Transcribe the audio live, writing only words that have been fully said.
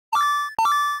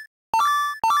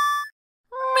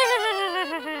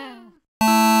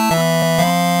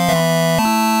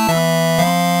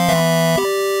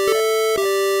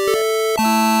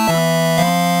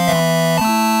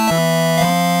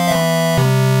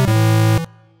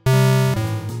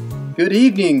Good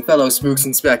evening, fellow Spooks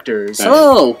Inspectors.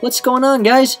 Hello, what's going on,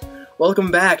 guys?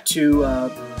 Welcome back to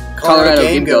Colorado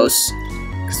Game Ghosts.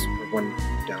 'Cause we're one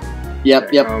down.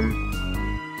 Yep, there.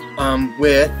 yep.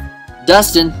 With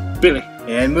Dustin, Billy,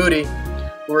 and Moody.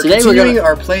 Today we're continuing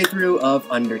our playthrough of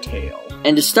Undertale.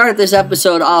 and to start this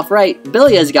episode off right,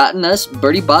 Billy has gotten us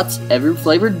Birdie Bot's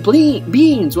ever-flavored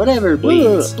beans, whatever.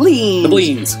 Bleens. Bleens. the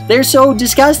Bleens. They're so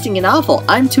disgusting and awful.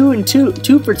 I'm 2 and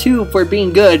 2 for 2 for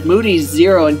being good. Moody's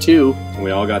 0 and 2.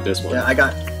 We all got this one. Yeah,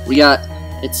 We got,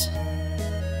 it's,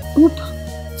 oop,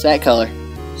 it's that color.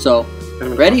 So, Kind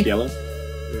of a ready? dark yellow.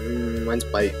 Mine's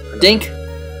white. dink,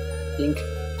 dink.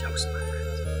 Toast, my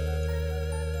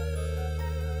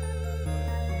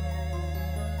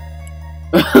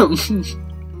friends.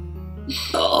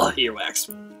 Oh, earwax.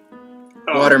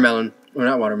 Oh, Watermelon. Well,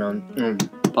 not watermelon.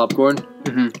 Popcorn.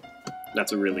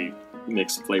 That's a really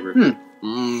mixed flavor. Mm.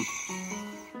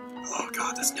 Oh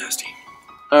god, that's nasty.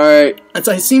 Alright.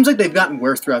 It seems like they've gotten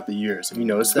worse throughout the years. Have you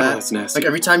noticed Oh, that? that's nasty. Like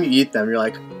every time you eat them, you're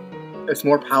like, it's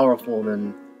more powerful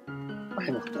than.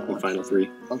 The final three.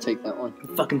 I'll take that one.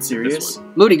 Fucking serious? This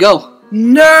Moody, go.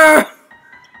 No!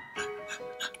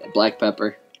 Black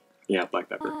pepper. Yeah, black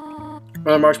pepper.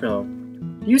 Marshmallow.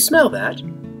 You smell that?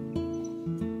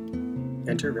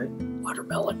 Enter, right?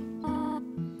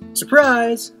 Watermelon.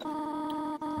 Surprise!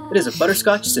 It is a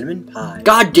butterscotch cinnamon pie.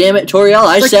 God damn it, Toriel!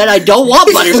 I said I don't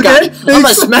want butterscotch. I'm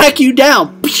gonna smack you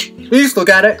down. You just look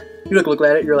at it. You look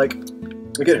at it. You're like,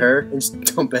 look at her and just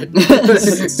dump it.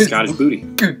 Scottish booty.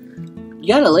 You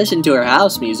gotta listen to her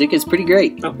house music. It's pretty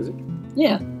great. Oh, is it?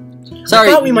 Yeah. Sorry.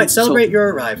 I thought we might celebrate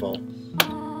your arrival.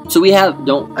 So we have.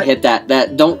 Don't hit that.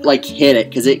 Don't like hit it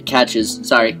because it catches.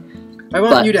 Sorry. I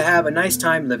want you to have a nice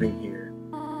time living here.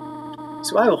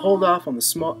 So I will hold off on the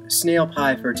small snail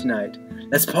pie for tonight.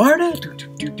 Let's party.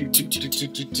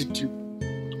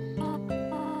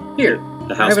 Here, The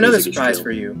I house have another music is surprise chill.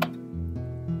 for you.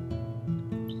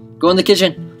 Go in the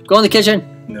kitchen. Go in the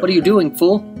kitchen. No. What are you doing,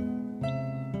 fool?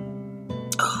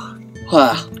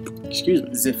 Excuse me.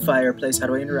 The fireplace. How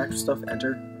do I interact with stuff?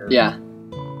 Enter. Or- Yeah.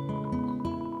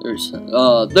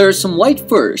 There's some white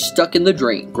fur stuck in the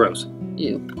drain. Gross.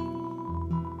 Ew.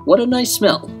 What a nice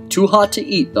smell. Too hot to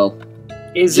eat though.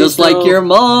 Is Just it like though? your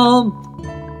mom.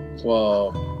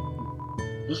 Whoa.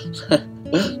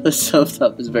 The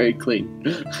stuff is very clean.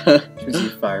 Should we see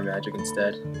fire magic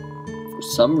instead? For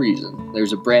some reason,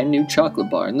 there's a brand new chocolate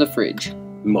bar in the fridge.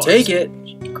 Mars. Take it.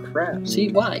 Crap. See,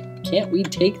 why can't we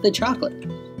take the chocolate?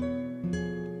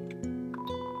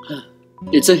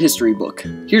 It's a history book.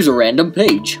 Here's a random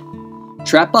page.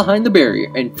 Trapped behind the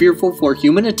barrier and fearful for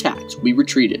human attacks, we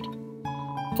retreated.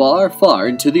 Far, far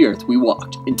into the earth we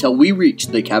walked until we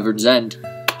reached the cavern's end.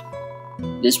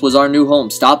 This was our new home.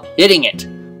 Stop hitting it,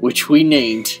 which we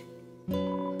named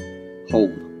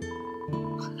home.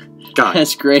 God,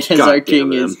 As great as God our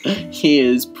damn king is, he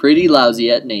is pretty lousy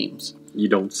at names. you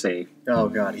don't say. Oh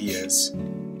god, he is.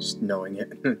 Just knowing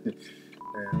it.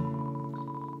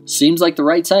 Seems like the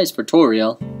right size for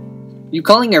Toriel. You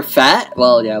calling her fat?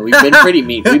 Well, yeah, we've been pretty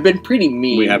mean. We've been pretty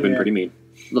mean. We have been Yeah. pretty mean.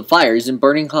 The fire isn't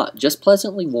burning hot, just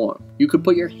pleasantly warm. You could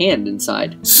put your hand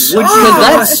inside. Would Because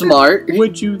that's smart.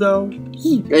 Would you though?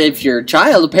 If you're a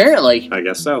child, apparently. I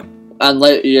guess so.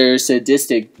 Unless you're a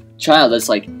sadistic child that's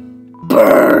like,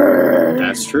 burn.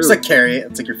 That's true. It's like Carrie.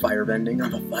 It's like you're firebending.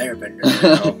 I'm a firebender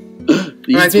now.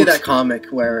 Reminds me of that comic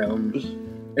where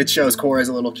it shows Cora as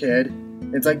a little kid.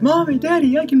 It's like, Mommy,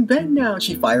 Daddy, I can bend now.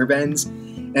 She firebends,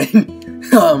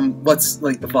 and what's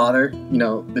like the father? You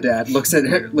know, the dad looks at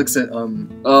her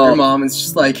Oh. mom, and it's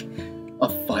just like a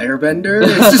firebender.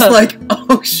 It's just like,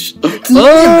 oh shit.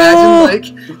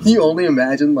 Can you only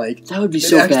imagine like That would be it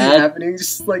so actually bad. happening?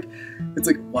 Just like it's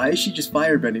like, why is she just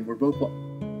firebending? We're both.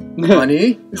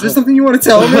 Honey, is there something you want to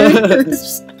tell me?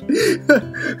 It's just...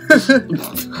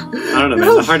 I don't know,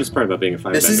 man. The hardest part about being a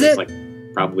firebender This is is it. like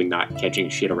probably not catching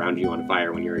shit around you on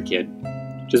fire when you're a kid.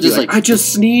 Just Just be like, like- I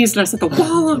just sneezed and I set the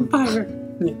wall on fire.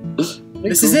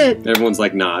 This is it. Everyone's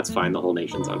like, nah, it's fine. The whole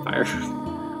nation's on fire.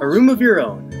 A room of your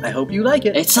own. I hope you like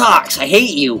it. It sucks. I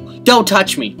hate you. Don't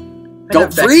touch me. Go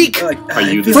That's- freak. like, Are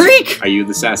you the Freak! Are you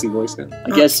the sassy voice now? I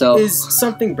guess so. Is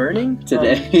something burning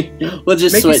Today. We'll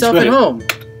just Make switch. yourself at home.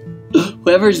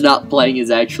 Whoever's not playing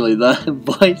is actually the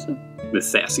voice. The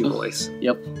sassy voice.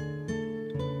 Yep.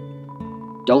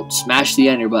 Don't smash the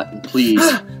enter button, please.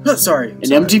 Oh, sorry.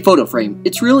 An empty photo frame.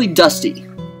 It's really dusty.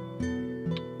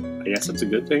 I guess that's a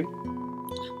good thing.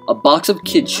 A box of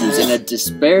kid shoes in a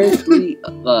disparity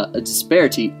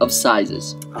of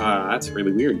sizes. That's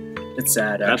really weird. It's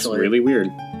sad, That's actually. really weird.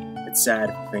 It's sad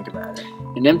if you think about it.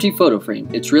 An empty photo frame.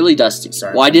 It's really dusty.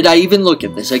 Sorry. Why did I even look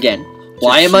at this again?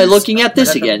 Why am I looking at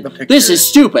this again? This is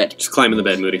stupid. Just climb in the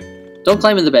bed, Moody. Don't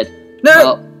climb in the bed.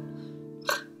 No!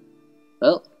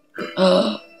 Well.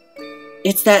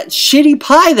 It's that shitty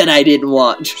pie that I didn't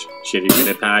want.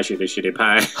 Shitty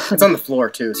pie. It's on the floor,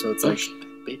 too, so it's like...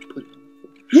 Bitch, put it.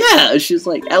 Yeah, she's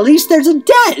like, at least there's a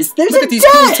desk. There's Look a at these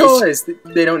desk. cool toys.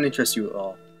 They don't interest you at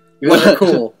all. Even though they're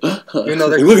cool. Even though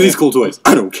they're Look at these cool toys.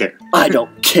 I don't care. I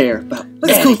don't care about Look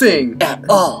at this cool thing. at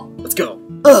all. Let's go.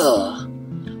 Ugh.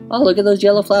 Oh, look at those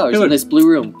yellow flowers in this blue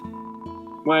room.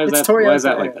 Why is It's that? Toriel. Why is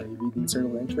that like that? You reading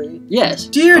journal entry? Yes.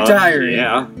 Dear diary.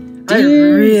 Yeah. I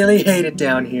really hate it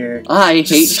down here. I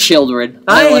hate children.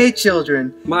 I hate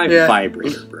children. My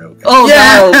vibrator broke. Oh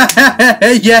no!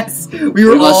 Yes, we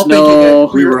were all thinking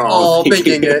it. We were all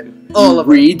thinking it. All of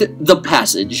Read the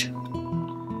passage.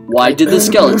 Why did the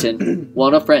skeleton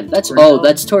want a friend? That's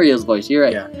Toriel's voice. You're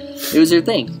right. Yeah. It was her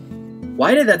thing.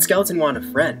 Why did that skeleton want a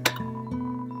friend?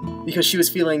 Because she was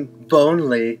feeling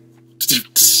lonely.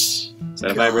 Is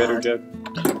that a vibrator joke?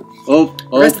 Oh.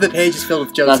 The rest of the page is filled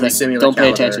with jokes from Simular Don't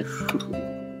pay Caliber.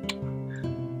 attention.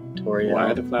 Toriel.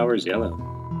 Why are the flowers yellow?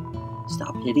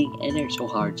 Stop hitting enter so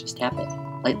hard. Just tap it.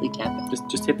 Lightly tap it.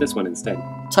 Just hit this one instead.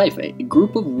 Typha, a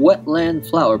group of wetland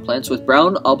flower plants with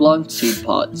brown oblong seed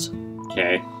pods.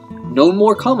 Okay. Known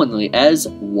more commonly as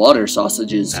water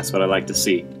sausages. That's what I like to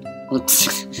see.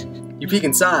 You peek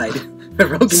inside. The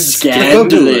broken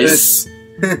Scandalous.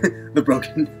 The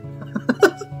broken.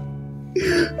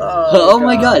 Oh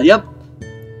my god, yep.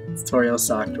 It's Toriel's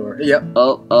sock drawer. Yep.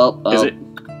 Oh. Is it?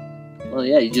 Well,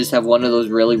 yeah, you just have one of those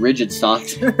really rigid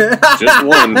socks. Just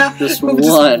one. Just Just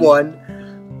one. one.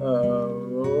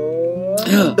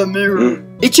 The mirror.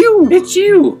 It's you! It's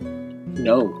you!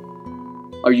 No.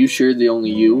 Are you sure the only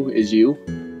you is you?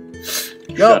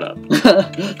 Shut up.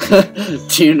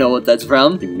 Do you know what that's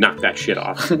from? You knock that shit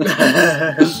off.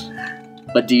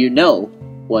 But do you know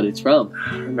what it's from?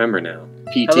 I remember now.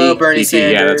 PT. Hello, Bernie PT,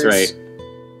 Sanders. yeah, that's right.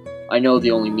 I know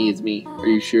the only me is me. Are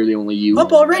you sure the only you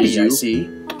Up already, is you? I see.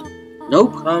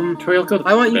 Nope. Toriel, go to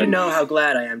I want you bed. to know how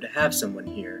glad I am to have someone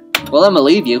here. Well, I'm gonna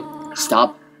leave you.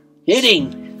 Stop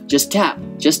hitting. Just tap.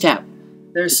 Just tap.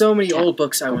 There's so many old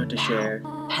books I want to share.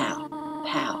 Pow.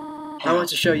 Pow. I want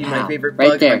to show you my favorite right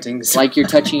bug there. hunting. It's like you're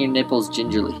touching your nipples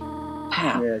gingerly.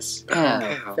 Pow. Yes. Pow.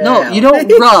 Pow. No, you don't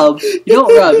rub. You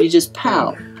don't rub. You just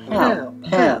pow. Pow.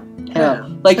 Pow. Pow.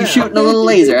 Like you're shooting a little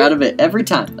laser out of it every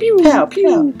time. Pow.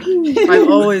 Pow.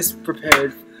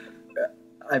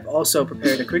 I've also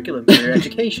prepared a curriculum for your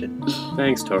education.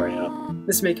 Thanks, Toriel.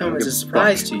 This may come as a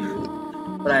surprise to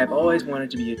you, but I have always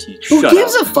wanted to be a teacher. Who Shut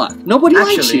gives a fuck? Nobody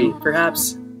likes Actually, you.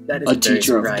 perhaps that is A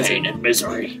teacher of pain and and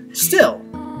misery. Still,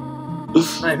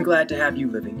 I'm glad to have you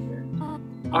living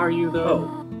here. Are you, though?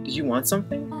 Oh, did you want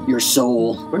something? Your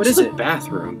soul. Where's what is the it?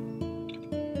 bathroom?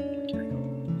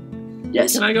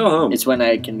 Yes. Can I go home? It's when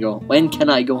I can go. When can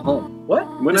I go home?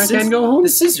 What? When This I can is- go home?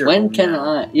 This is your When home can now.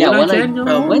 I? Yeah. When I When can go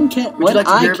home? When can? Would When you like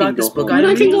to I hear can about this go book home. When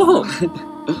I can go home?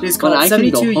 It is When called I can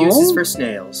go 72 Uses home? for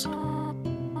Snails.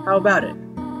 How about it?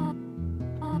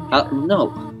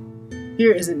 No.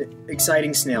 Here is an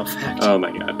exciting snail fact. Oh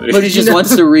my god. But he Did you just know-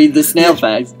 wants to read the snail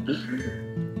facts.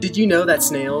 Did you know that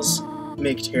snails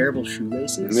make terrible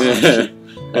shoelaces?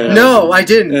 No. No, I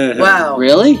didn't. Wow.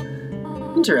 Really?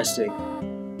 Interesting.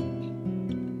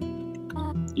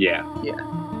 Yeah.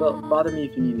 Well, bother me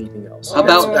if you need anything else. How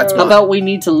about That's how fine. about we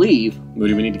need to leave?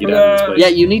 Moody, we need to get out of this place. Yeah,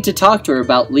 you need to talk to her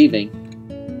about leaving.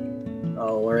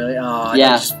 Oh, really? Oh,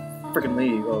 Yeah. I just freaking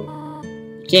leave. Oh.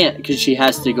 Can't because she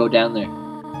has to go down there.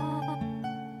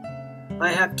 I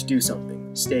have to do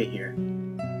something. Stay here.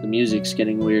 The music's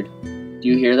getting weird. Do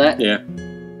you hear that? Yeah.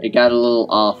 It got a little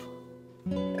off.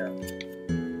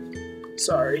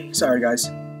 Sorry, guys.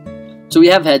 So we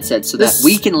have headsets so This- that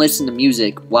we can listen to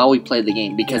music while we play the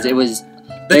game because Yeah. it was.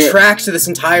 The There- track to this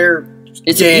entire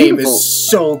It's game beautiful. is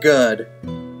so good.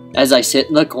 As I sit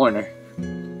in the corner,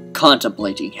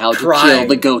 contemplating how to kill Crying.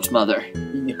 the goat mother.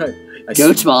 I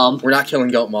Goat mom. We're not killing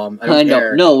Goat Mom. I don't I know.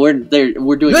 care. No, we're doing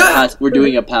we're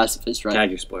doing a pacifist right. Tag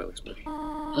your spoilers, Moody.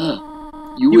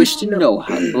 You wish to know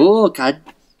how? Oh God!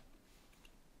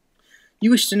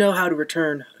 You wish to know how to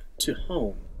return to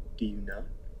home, do you know?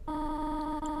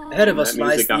 Ahead of us That lies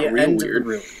music the got real end weird. of the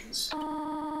ruins.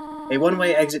 A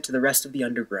one-way exit to the rest of the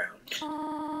underground.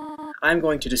 I'm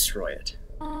going to destroy it.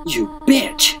 You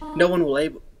bitch! No one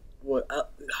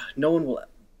will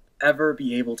ever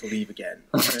be able to leave again.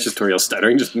 It's just Toriel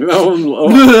stuttering. Just no.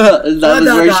 That was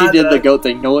where she did the goat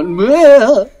thing. No one.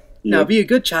 Now be a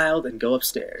good child and go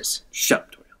upstairs. Shut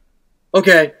up, Toriel.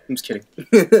 Okay, I'm just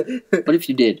kidding. What if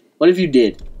you did? What if you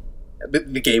did?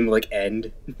 The game will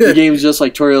end. The game's just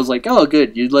like Toriel's like, oh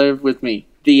good, you live with me.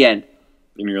 The end.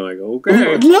 And you're like,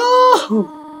 okay.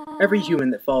 No! Every human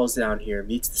that falls down here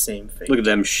meets the same fate. Look at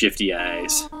them shifty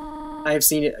eyes. I have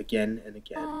seen it again and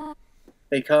again.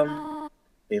 They come,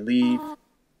 they leave,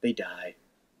 they die.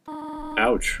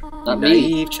 Ouch. Not me.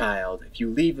 Naive child, if you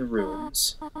leave the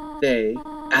rooms, they,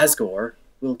 Asgore,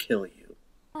 will kill you.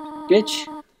 Bitch.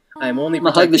 I am only I'm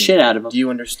gonna hug the protecting shit you. out of him. Do you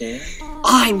understand?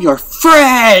 I'm your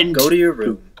friend! Go to your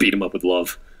room. Beat him up with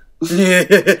love. Oh,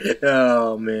 Did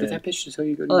man. that bitch just tell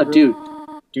you to go to Oh, your room? dude.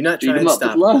 Do not Beat try him and up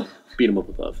stop with love. me. Beat him up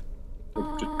with love.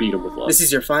 Just beat him with love. This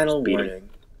is your final Just beat him. warning.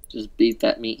 Just beat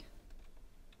that meat.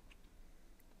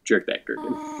 Jerk that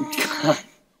gherkin.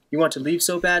 You want to leave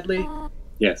so badly?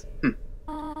 Yes.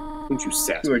 Don't you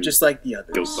sass You are me, just like the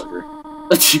others. goat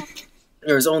fucker.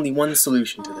 There is only one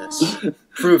solution to this.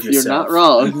 Prove You're yourself. not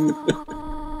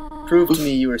wrong. Prove to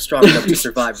me you are strong enough to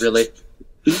survive, really.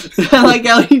 I like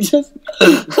how he just...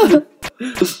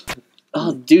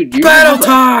 Oh, dude. You're Battle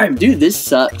time! Dude, this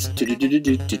sucks. Call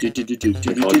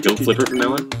it goat flipper from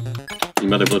now on? You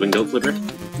mother flipping goat flipper?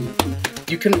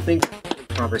 You couldn't think of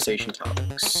conversation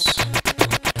topics.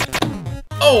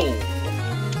 Oh!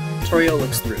 Toriel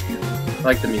looks through you. I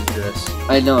like the meme for this.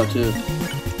 I know, too.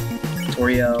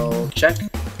 Toriel, check.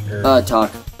 Or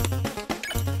Talk.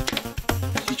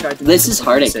 she tried to This is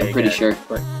heartache, say I'm pretty again, sure.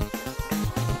 But,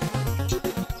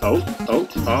 Oh,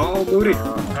 Moody.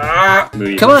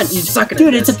 Moody. Come on, you sucking at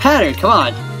dude, it's a this. pattern, come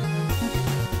on.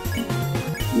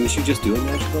 Didn't you just do a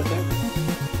magical attack?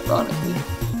 Ironically.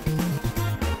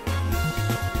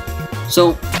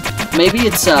 So, maybe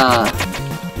it's,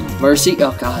 Mercy?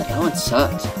 Oh god, that one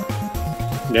sucks.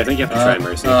 Yeah, I think you have to try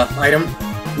Mercy. Item.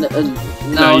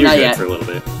 No, you're not good yet. for a little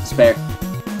bit. Spare.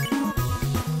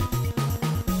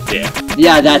 Yeah.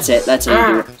 Yeah, that's it. That's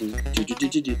how you do it.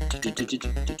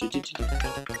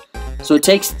 So it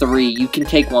takes 3. You can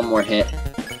take 1 more hit.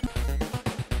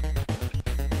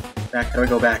 Back. How do I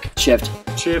go back? Shift.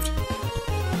 Shift.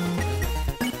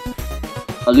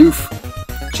 Aloof.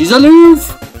 She's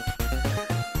aloof!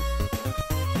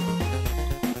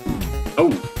 Oh.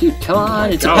 Dude, come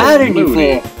on. It's a Oh, pattern, you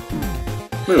Moody. fool.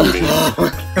 Moody.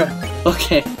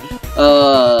 Okay.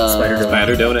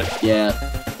 Spider donut. Yeah.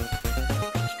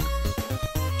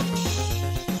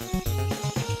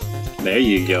 There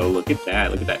you go. Look at that.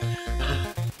 Look at that.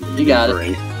 You got it.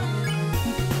 Ring.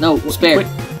 No, spare. Wait.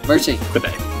 Mercy. Look at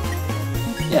that.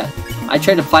 Yeah. I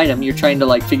tried to fight him. You're trying to,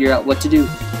 like, figure out what to do.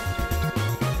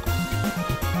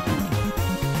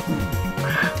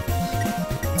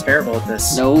 Terrible at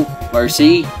this. No,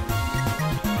 Mercy.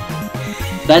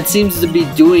 That seems to be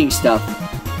doing stuff.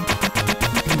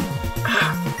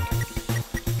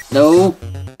 No.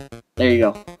 There you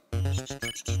go.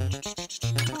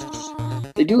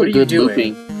 They do What a are you good doing?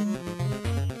 looping.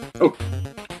 Oh.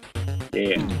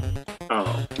 Yeah.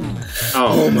 Oh.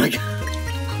 Oh Oh. my god.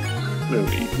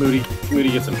 Moody,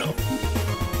 get some help.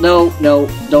 No,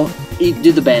 don't eat.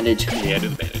 Do the bandage. Yeah, do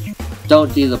the bandage.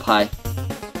 Don't do the pie.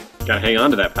 Gotta hang on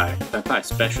to that pie. That pie's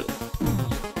special.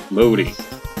 Moody.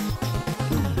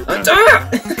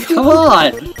 Come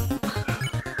on,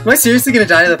 Am I seriously gonna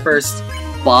die to the first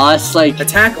boss. Like,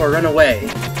 attack or run away?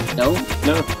 no.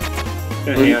 No.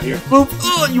 Gonna hang out here. Boop.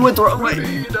 Oh, you went the wrong way.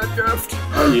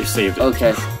 Oh, you saved it.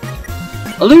 Okay.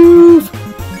 Aloof.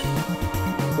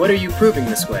 What are you proving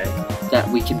this way? That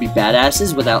we can be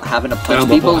badasses without having to punch I'm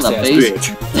a people in the boss-ass face.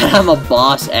 bitch. That I'm a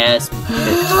boss ass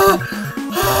bitch.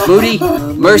 Moody,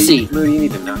 Mercy, Moody, you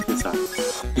need to knock this off.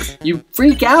 you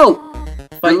freak out.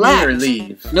 Fight Relax. me or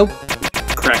leave. Nope.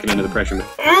 Cracking under the pressure.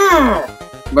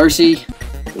 Mercy.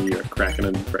 You're cracking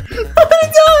under the pressure.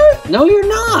 No, you're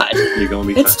not. You're gonna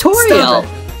be It's fine. Toriel.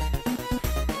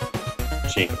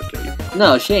 She ain't gonna kill you.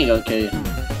 No, she ain't gonna kill you.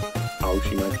 Oh,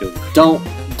 she might kill you.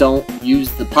 Don't use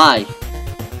the pie.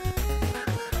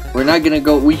 We're not gonna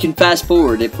go. We can fast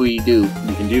forward if we do.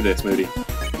 You can do this, Moody.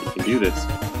 You can do this.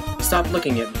 Stop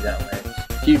looking at me that way.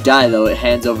 If you die though, it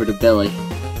hands over to Billy.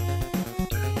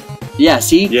 Yeah,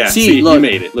 see? Yeah, see, look. you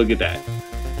made it. Look at that.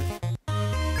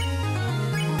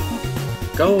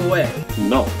 Go away.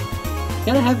 No. You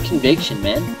gotta have conviction,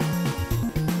 man.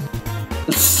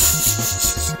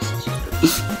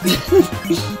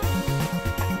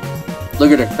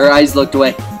 Look at her. Her eyes looked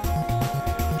away.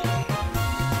 I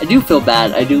do feel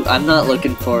bad. I'm not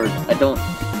looking for. I don't.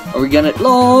 Are we gonna?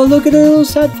 Oh, look at her little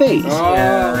sad face.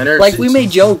 Yeah, and her- Like we may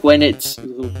joke when it's. You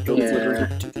little goat Yeah. flipper.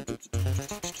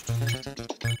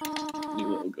 You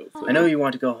little goat flipper. I know you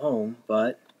want to go home,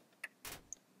 but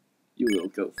You little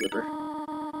goat flipper.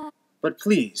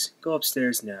 please go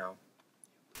upstairs now.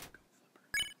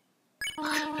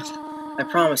 I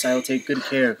promise I will take good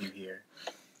care of you here.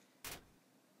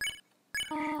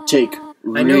 Take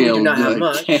I know you real do not have good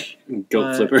much. care.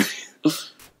 Goat flipper.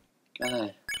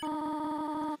 God.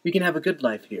 We can have a good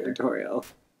life here. Toriel.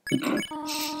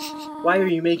 Why are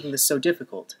you making this so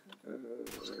difficult?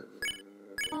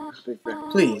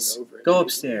 Please, go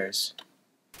upstairs.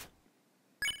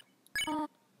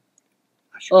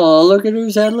 Oh, look at her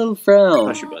sad little frown.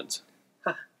 Hush your buds.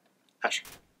 Hush.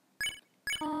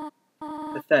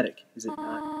 Pathetic, is it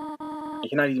not? I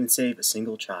cannot even save a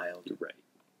single child. You're right.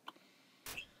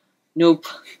 Nope.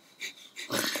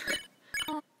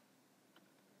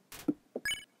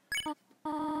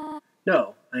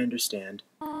 No, I understand.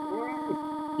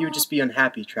 You would just be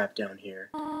unhappy trapped down here.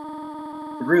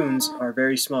 The runes are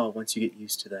very small once you get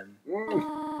used to them.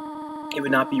 It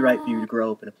would not be right for you to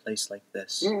grow up in a place like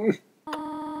this.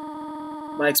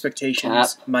 My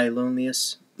expectations, my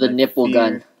loneliness, The my nipple fear.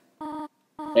 gun.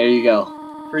 There you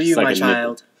go. For you, Like my a nipple.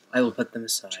 child, I will put them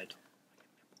aside.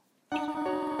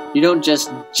 You don't just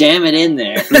jam it in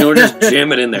there. No, just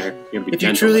jam it in there. You're gonna be If you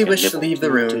gentle truly like a wish to nipple. leave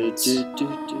the ruins,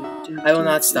 I will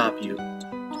not stop you.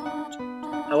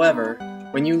 However,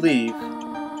 when you leave,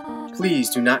 please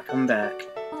do not come back.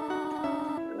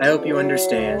 I hope you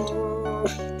understand.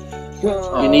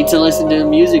 You need to listen to the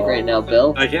music right now,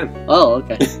 Bill. I can. Oh,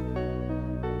 okay.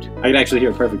 I can actually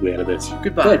hear perfectly out of this.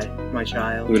 Goodbye, Good. my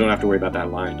child. We don't have to worry about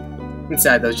that line.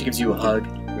 Inside, though, she gives you a hug.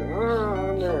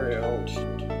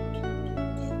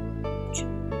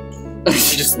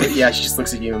 She just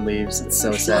looks at you and leaves. It's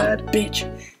so sad. Bitch.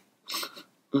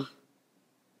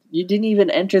 You didn't even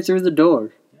enter through the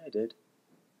door. Yeah, I did.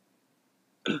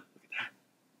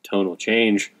 Tonal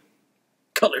change.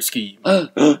 Color scheme.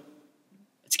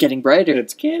 It's getting brighter.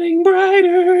 It's getting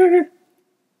brighter.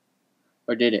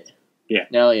 Or did it? Yeah.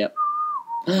 No, yep.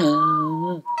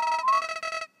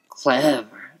 Clever.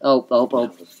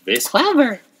 Oh. This.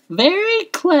 Clever. Very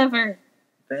clever.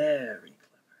 Very clever.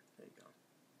 There you go.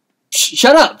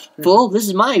 Shut up, fool. This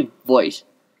is my voice.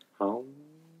 Oh.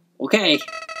 Okay.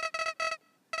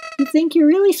 You think you're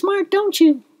really smart, don't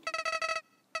you?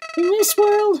 In this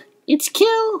world, it's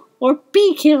kill or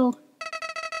be killed.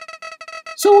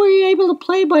 So were you able to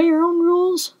play by your own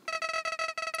rules?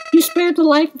 You spared the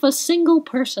life of a single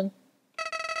person.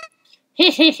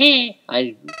 Hehehe.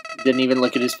 I didn't even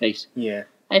look at his face. Yeah.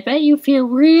 I bet you feel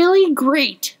really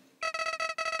great.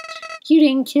 You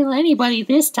didn't kill anybody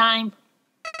this time.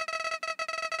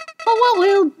 But what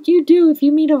will you do if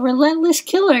you meet a relentless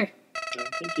killer? I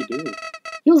don't think you do.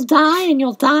 You'll die and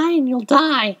you'll die and you'll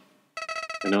die.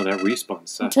 I know that respawn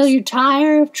sucks. Until you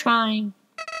tire of trying.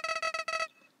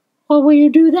 What will you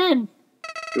do then?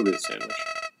 Go get a sandwich.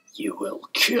 You will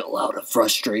kill out of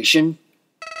frustration?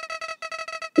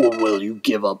 Or will you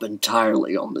give up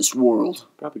entirely on this world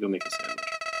Probably go make a sandwich.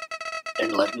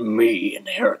 and let me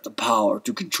inherit the power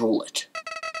to control it?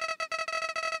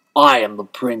 I am the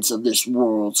prince of this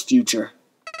world's future.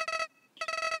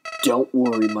 Don't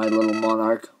worry, my little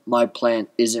monarch. My plan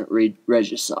isn't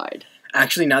regicide.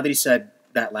 Actually, now that he said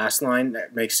that last line,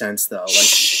 that makes sense, though. Like,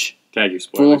 Shh. Tag your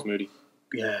spoilers, Fool. Moody.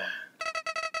 yeah.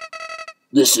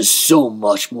 This is so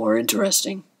much more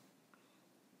interesting.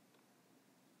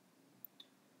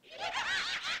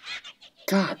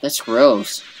 God, that's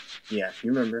gross. Yeah,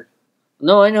 you remember.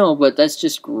 No, I know, but that's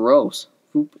just gross.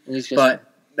 Poop. He's just... But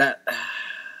that...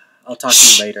 I'll talk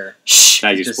to you later. Shh.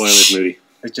 Tag your Just- spoilers, Moody.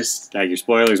 It just... Tag your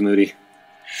spoilers, Moody.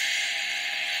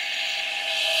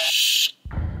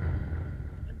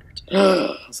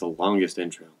 That's the longest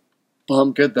intro.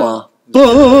 Bum, Good, though.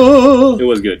 It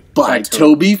was good. By By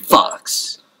Toby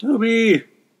Fox. Toby!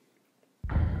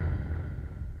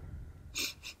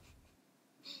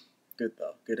 Good,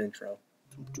 though. Good intro.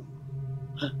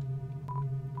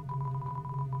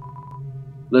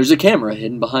 There's a camera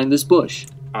hidden behind this bush.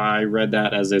 I read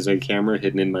that as there's a camera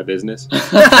hidden in my business.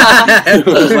 I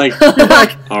was like,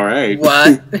 alright.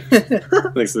 What?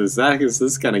 Like, so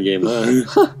this kind of game,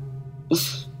 huh?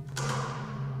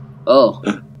 Oh.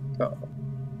 Oh.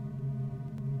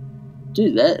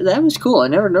 Dude, that was cool. I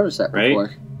never noticed that Right?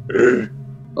 before.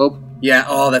 Oh. Yeah,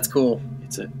 oh, that's cool.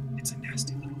 It's a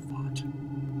nasty little font.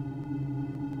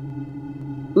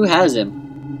 Who has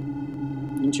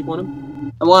him? Didn't you want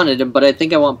him? I wanted him, but I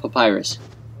think I want Papyrus.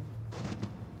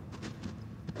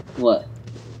 What?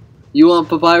 You want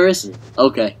Papyrus? Yeah.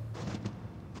 Okay.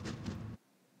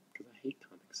 Because I hate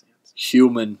Comic Sans.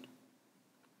 Human.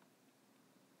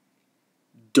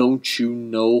 Don't you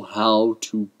know how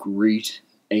to greet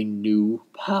a new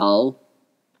pal?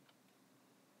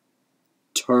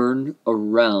 Turn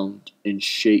around and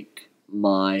shake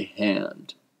my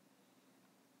hand.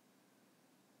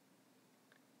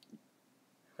 I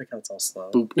like how it's all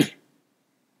slow. Boop.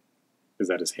 Is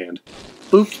that his hand?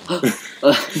 Boop.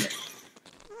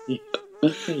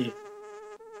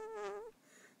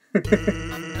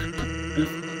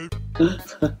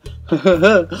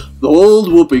 The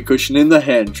old whoopee cushion in the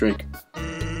hand trick.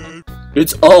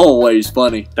 It's always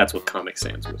funny. That's what Comic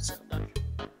Sans would sound like.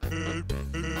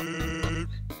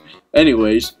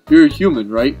 Anyways, you're a human,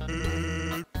 right?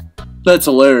 That's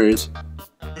hilarious.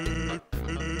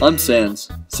 I'm Sans.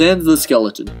 Sans the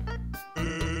skeleton.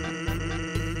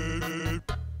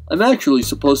 I'm actually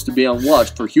supposed to be on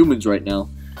watch for humans right now.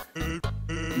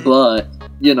 But,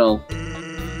 you know,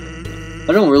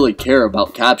 I don't really care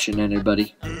about capturing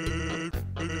anybody.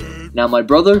 Now my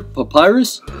brother,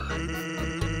 Papyrus,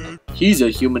 he's a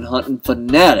human hunting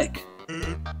fanatic.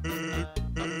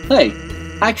 Hey,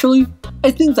 actually,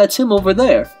 I think that's him over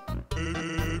there.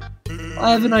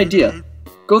 I have an idea.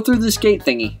 Go through this gate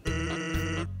thingy.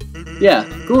 Yeah,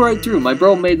 go right through. My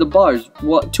bro made the bars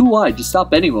too wide to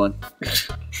stop anyone.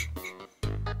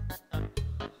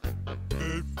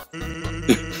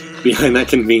 Behind that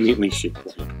conveniently shaped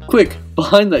lamp. Quick,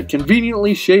 behind that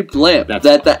conveniently shaped lamp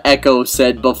that the Echo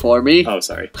said before me. Oh,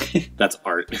 sorry. That's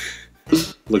art.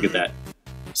 Look at that.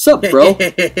 Sup, bro?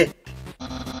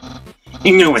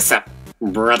 You know what's up,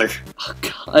 brother. Oh,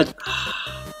 God.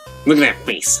 Look at that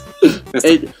face.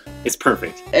 It's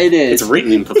perfect. It is. It's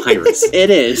written in Papyrus. It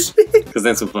is. Because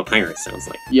that's what Papyrus sounds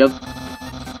like. Yep.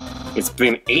 It's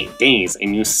been 8 days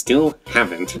and you still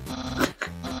haven't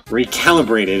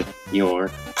recalibrated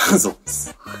your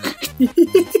puzzles.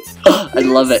 I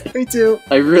love it. Me too.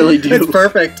 I really do. It's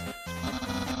perfect.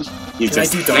 You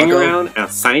just hang around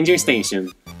outside your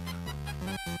station.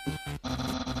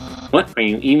 What are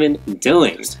you even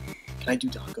doing? Can I do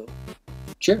Dongo?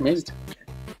 Sure, maybe.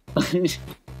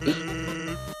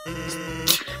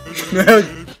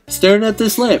 Staring at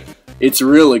this lamp. It's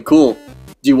really cool.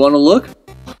 Do you want to look?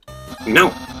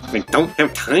 No, I don't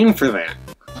have time for that.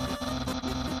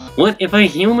 What if a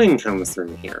human comes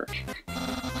through here?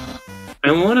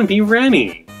 I want to be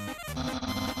ready.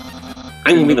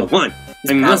 I will be the one.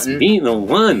 I must be the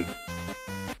one.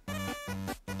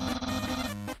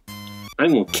 I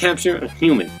will capture a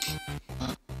human.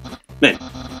 Then,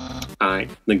 I,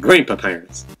 the great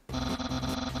Papyrus,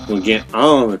 will get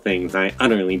all the things I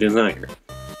utterly desire.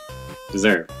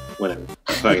 Deserve. Whatever.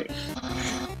 Fuck it.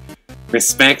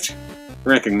 Respect.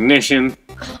 Recognition.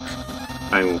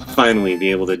 I will finally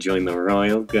be able to join the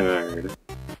Royal Guard.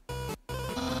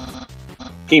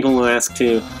 People will ask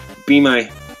to be my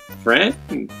friend.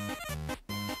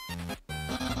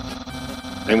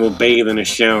 I will bathe in a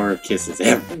shower of kisses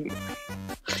every night.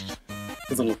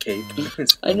 His little cape.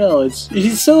 I know,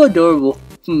 he's so adorable.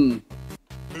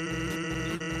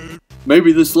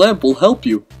 Maybe this lamp will help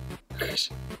you.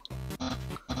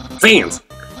 Sans!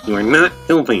 You are not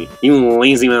helping, you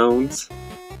lazy bones.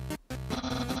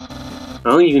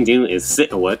 All you can do is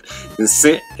sit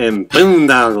and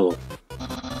boondoggle.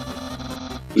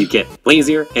 You get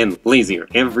lazier and lazier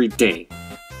every day.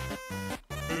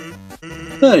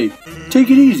 Hey, take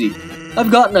it easy.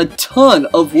 I've gotten a ton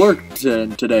of work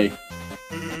done today.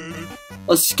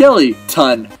 A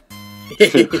skeleton.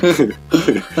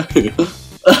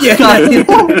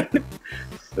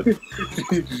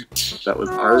 That was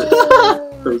art.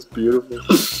 That was beautiful.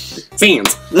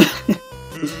 Sans!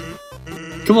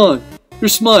 Come on, you're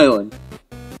smiling.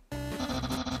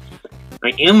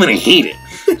 I am gonna hate it.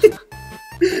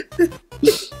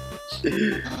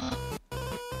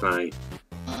 Fine.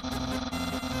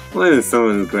 Why does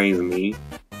someone graze me?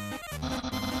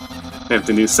 I have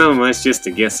to do so much just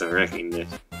to get some recognition.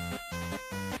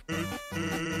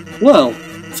 Well,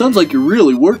 sounds like you're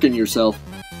really working yourself.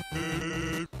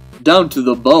 Down to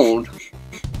the bone.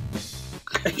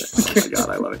 Oh my god,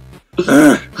 I love it.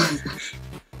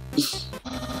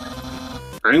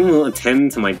 I will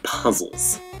attend to my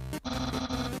puzzles.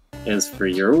 As for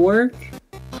your work,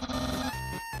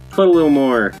 put a little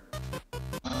more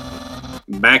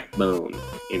backbone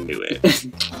into it.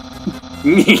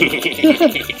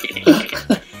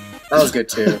 That was good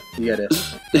too. You gotta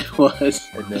It was.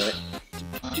 admit it.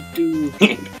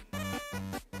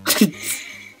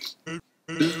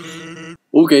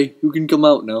 Okay, you can come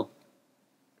out now.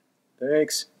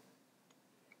 Thanks.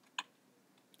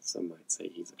 Some might say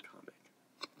he's a comic.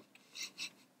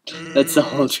 That's the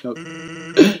whole joke.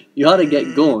 You ought to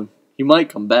get going. He might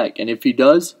come back, and if he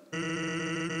does,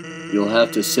 you'll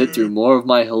have to sit through more of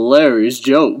my hilarious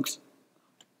jokes.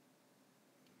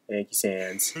 Thank you,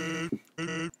 Sans.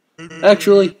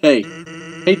 Actually, hey,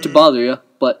 hate to bother you,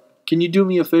 but can you do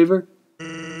me a favor?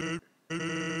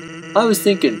 I was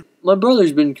thinking, my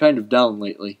brother's been kind of down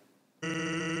lately.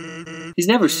 He's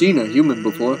never seen a human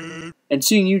before, and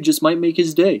seeing you just might make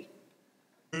his day.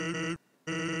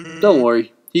 Don't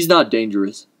worry, he's not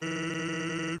dangerous.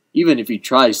 Even if he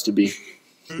tries to be.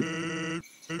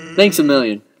 Thanks a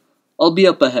million. I'll be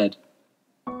up ahead.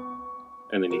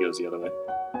 And then he goes the other way.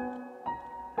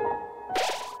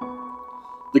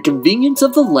 The convenience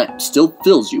of the lamp still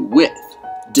fills you with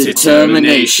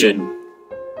determination.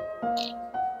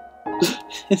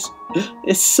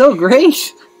 It's so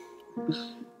great.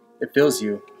 It fills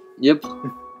you Yep.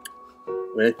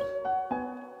 with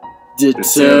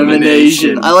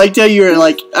Determination. I liked how you were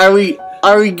like, are we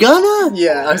gonna?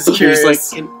 Yeah, I was He's curious. like,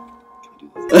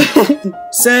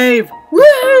 Save!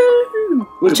 Woo!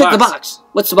 Check the box.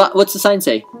 What's the sign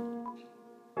say?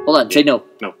 Hold on, say no.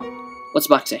 No. What's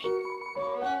the box say?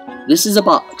 This is a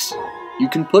box. You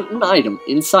can put an item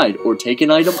inside or take an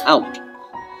item out.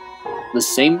 The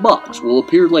same box will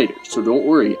appear later, so don't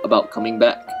worry about coming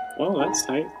back. Well, that's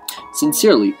tight.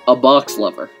 Sincerely, a box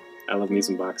lover. I love me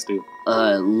some box too.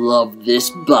 I love this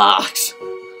box.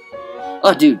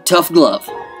 Oh, dude, tough glove.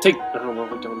 Take. Oh well,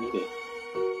 we don't need it.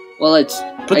 Well, it's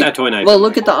Put that toy knife. Well, in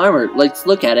look there. at the armor. Let's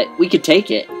look at it. We could take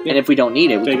it, and if we don't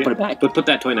need it, we Take can put it back. But put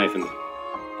that toy knife in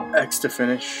there. X to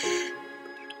finish.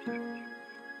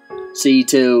 C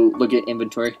to look at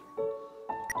inventory.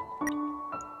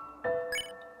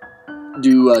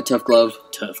 Do tough glove.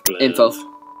 Tough glove. Info.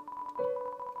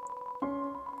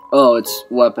 Oh, it's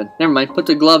weapon. Never mind. Put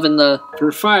the glove in the. For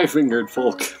 5-fingered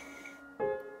folk.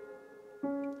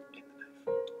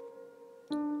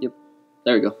 Yep.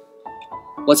 There we go.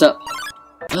 What's up?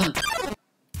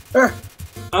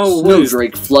 Oh, what is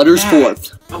Snowdrake flutters that?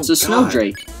 forth. Oh, It's a God.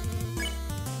 snowdrake.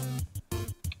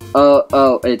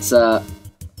 Oh, it's a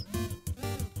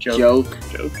joke.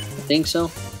 Joke. I think so.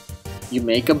 You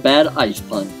make a bad ice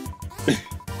pun.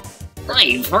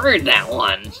 I've heard that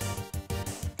one.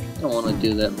 I don't want to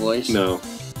do that voice. No.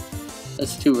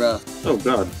 That's too rough. Oh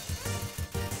God.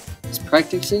 It's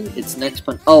practicing its next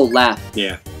pun. Oh, laugh.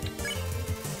 Yeah.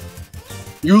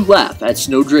 You laugh at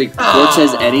Snowdrake before it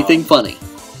says anything funny.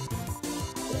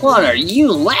 What are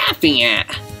you laughing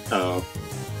at? Oh.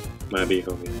 Might be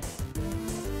homie.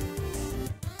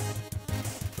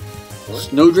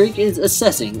 Snowdrake is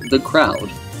assessing the crowd.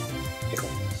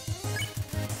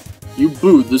 You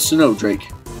booed the Snowdrake.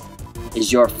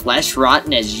 Is your flesh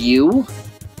rotten as you?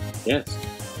 Yes.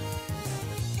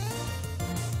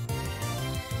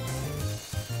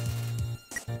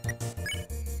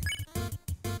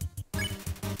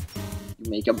 You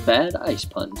make a bad ice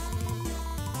pun.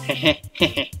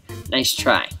 Nice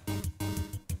try.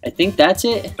 I think that's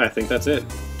it. I think that's it.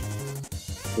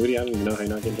 Woody, I don't even know how you're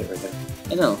not getting hit right there.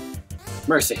 I know.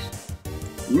 Mercy.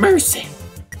 Mercy!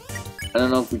 I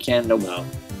don't know if we can. Nope. No.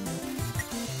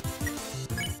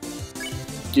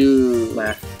 Do.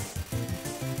 Laugh.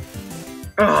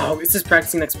 Oh, it's just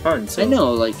practicing next pun. So. I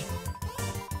know, like.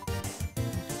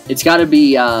 It's gotta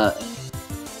be,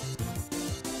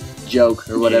 joke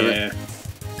or whatever. Yeah.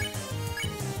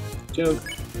 Joke.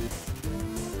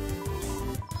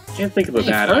 Can't think of a I've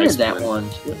bad heard ice that pun. one.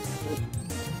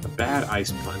 A bad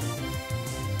ice pun.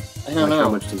 I don't Like know. how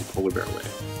much does a polar bear weigh?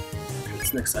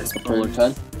 It's next ice pun. Polar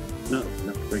ton? No,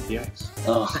 not to break the ice.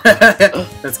 Oh.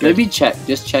 That's good. Maybe check.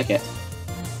 Just check it.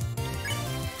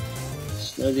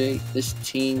 Snowdrake, this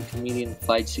teen comedian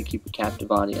fights to keep a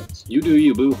captive audience. You do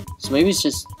you, boo. So maybe it's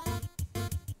just.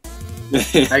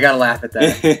 I gotta laugh at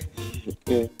that.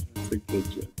 Yeah, it's a good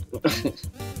joke.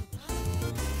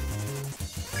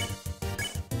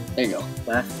 There you go.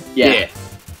 Laugh. Yeah.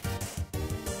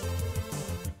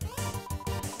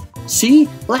 See?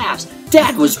 Laughs.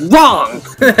 Dad was wrong!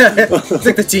 It's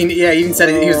like the teen. Yeah, he even said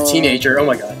he was a teenager. Oh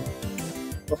my god.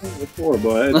 What's more,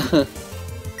 bud?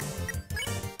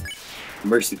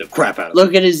 Mercy the crap out of him.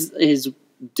 Look at his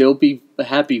dopey,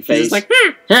 happy He's face. just like,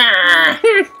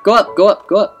 Go up, go up,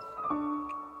 go up.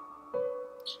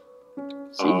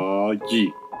 See? oh,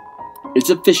 gee. It's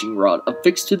a fishing rod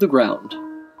affixed to the ground.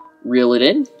 Reel it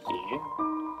in. Yeah.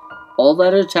 All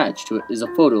that attached to it is a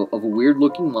photo of a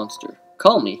weird-looking monster.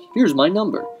 Call me. Here's my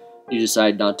number. You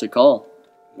decide not to call.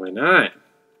 Why not?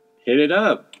 Hit it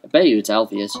up. I bet you it's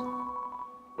Alpheus.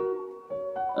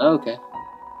 Okay.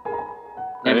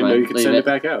 I didn't know you could send it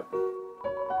back out.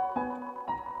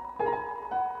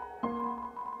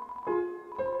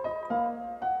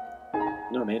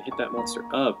 No, man, hit that monster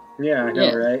up. Yeah, I know,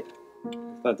 Yeah. right? I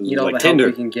thought this Eat was all like the help Tinder.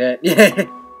 we can get. Yeah.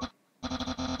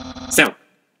 So,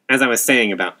 as I was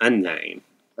saying about online,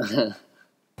 I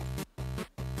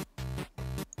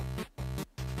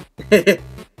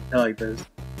like those.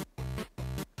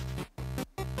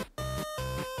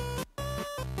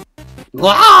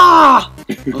 Ah!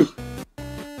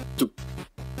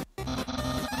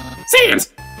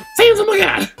 Sans! Sans, oh my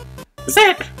god! Is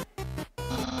that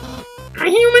a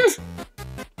human?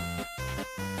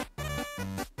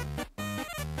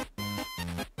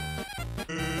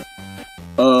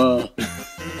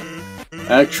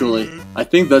 Actually, I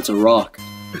think that's a rock.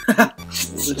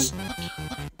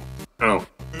 Oh.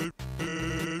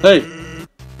 Hey,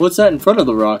 what's that in front of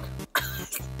the rock?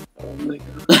 Oh my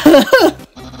god.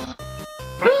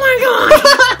 Oh my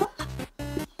god!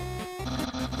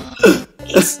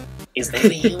 Is that a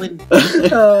human?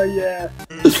 Oh yeah.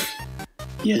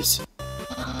 Yes.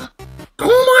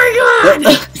 Oh my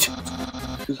god!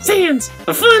 Sans,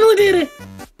 I finally did it!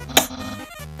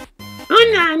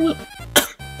 I'm not.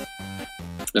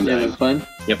 I'm You having dying. fun?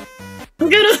 Yep.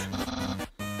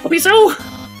 I'll be so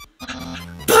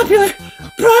popular!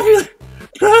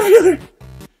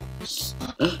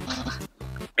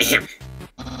 Ahem.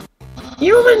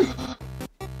 Human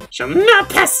shall not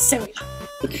pass this area.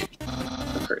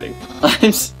 I'm hurting.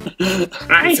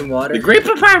 Need some water? The Great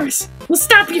Papyrus will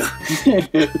stop you!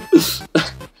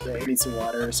 Yeah, need some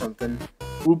water or something.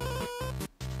 Whoop.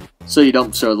 So you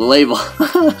don't throw the label.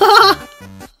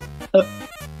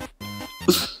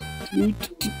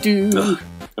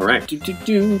 Alright. Do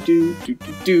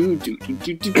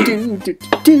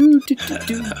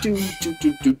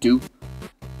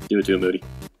Do it to him, Moody.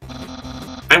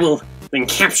 I will then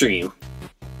capture you.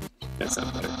 That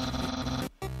sounds better.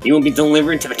 You will be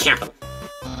delivered to the capital.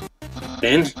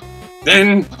 Then,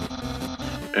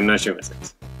 I'm not sure what this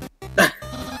is.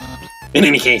 In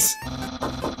any case.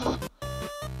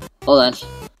 Hold on.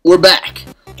 We're back.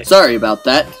 Okay. Sorry about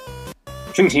that.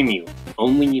 Continue.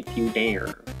 Only if you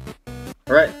dare.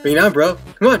 Alright, bring it on, bro.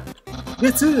 Come on.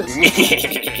 Let's do this.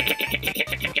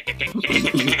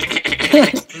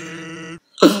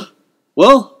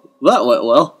 Well, that went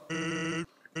well.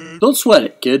 Don't sweat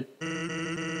it, kid.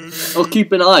 I'll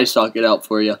keep an eye socket out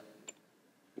for you.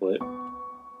 What?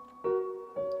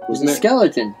 He's a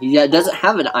skeleton. He doesn't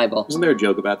have an eyeball. Wasn't there a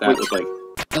joke about that? With like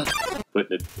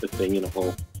putting a thing in a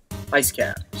hole, Ice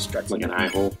cap. Struts like an eye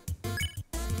hole.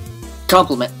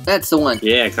 Compliment. That's the one.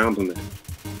 Yeah, compliment.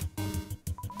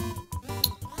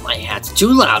 My hat's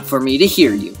too loud for me to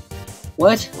hear you.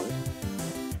 What?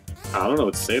 I don't know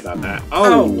what to say about that.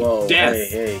 Oh, Oh, whoa. death!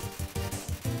 Hey.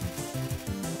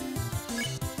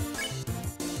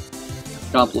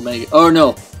 Compliment. Oh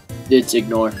no. It's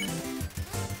ignore.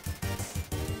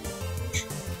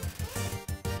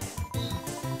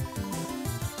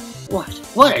 What?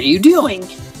 What are you doing?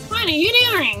 What are you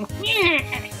doing?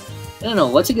 I don't know.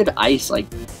 What's a good ice like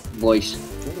voice?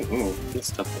 Oh,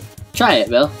 that's tough. Try it,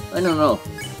 Bill. I don't know.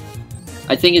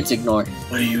 I think it's ignore.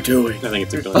 What are you doing? I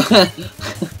think it's a dog.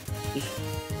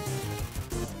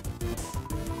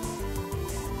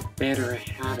 Better a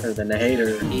hatter Better than a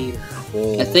hater.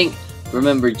 Whoa. I think.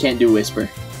 Remember, you can't do whisper.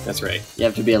 That's right. You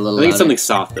have to be a I little. think it's louder. something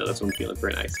soft though. That's what I'm feeling.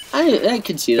 Very nice. I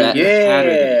could see that.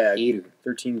 Yeah. Hater.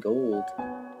 13 gold.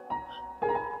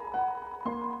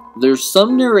 There's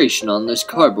some narration on this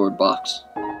cardboard box.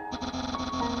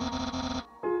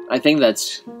 I think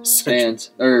that's Sans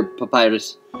or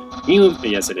Papyrus.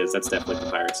 Yes, it is. That's definitely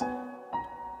Papyrus.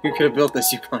 You could have built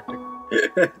this, you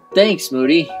ponder. Thanks,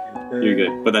 Moody. You're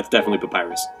good, but that's definitely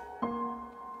Papyrus.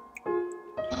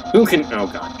 Who can? Oh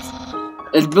god.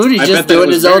 And Moody's I just bet that doing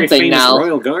was his very own thing famous now.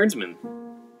 Royal Guardsman.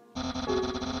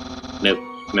 Nope,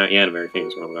 not yet. A very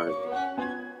famous Royal Guardsman.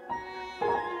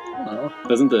 Oh,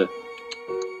 Doesn't the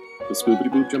spoopity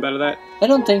boop jump out of that? I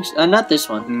don't think so. Not this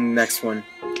one. Next one.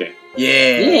 Okay.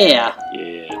 Yeah. Yeah.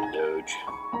 Yeah, Doge.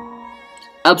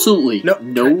 Absolutely. No.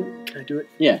 No. Can I do it?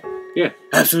 Yeah. Yeah.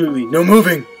 Absolutely. No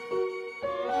moving.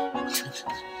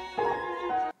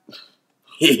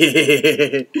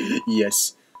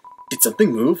 Yes. Did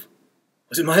something move?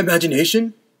 Was it my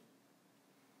imagination?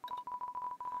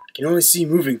 I can only see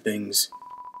moving things.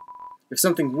 If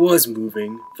something was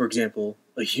moving, for example,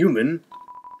 a human,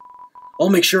 I'll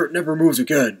make sure it never moves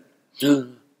again.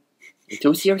 Don't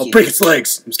see I'll break its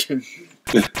legs. I'm just kidding.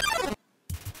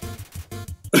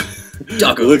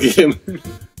 Doggo. Look at him.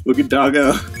 Look at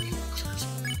Doggo.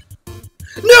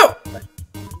 No!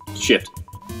 Shift.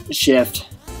 Shift.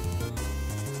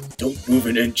 Don't move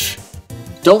an inch.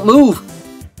 Don't move.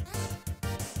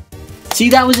 See,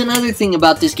 that was another thing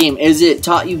about this game, is it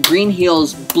taught you green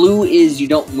heals, blue is you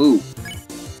don't move.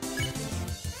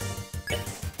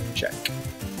 Check.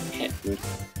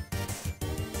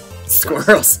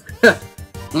 Squirrels.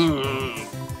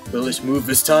 Will it move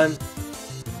this time?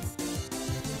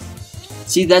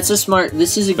 See, that's a smart,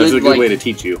 this is a That's good, a good like, way to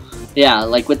teach you. yeah,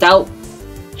 like without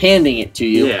handing it to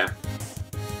you. Yeah.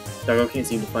 Doggo can't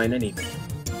seem to find anything.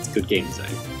 It's good game design.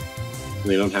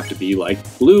 They don't have to be like,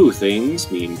 blue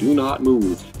things mean do not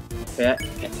move. Pet.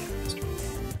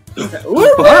 Look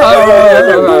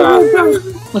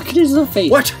at his little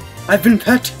face. What? I've been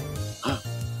pet.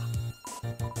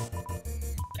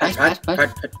 Pat, pat,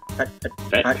 pat.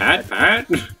 Pat, pat, pat.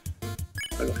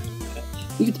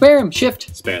 You can spare him.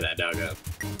 Shift. Spare that dog up.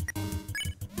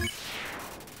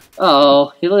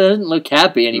 Oh, he doesn't look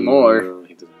happy anymore. No,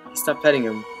 he doesn't. Stop petting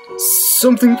him.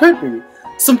 Something pet me.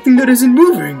 Something that isn't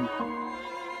moving.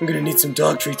 I'm gonna need some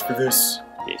dog treats for this.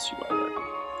 Yes, you are.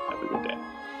 Have a good day.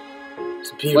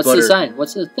 Some peanut What's butter. the sign?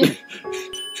 What's the thing?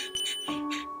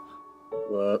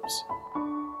 Whoops.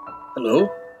 Hello?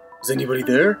 Is anybody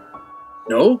there?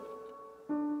 No?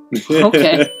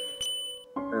 Okay.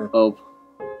 Oh.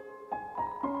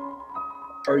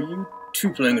 Are you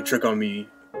two playing a trick on me?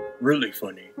 Really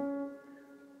funny.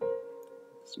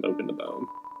 Smoking the bone.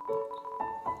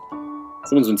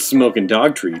 Someone's been smoking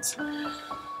dog treats.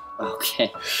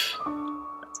 Okay.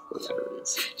 That's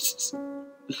hilarious.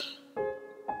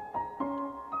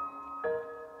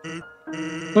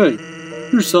 Hey,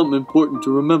 here's something important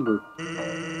to remember.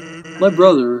 My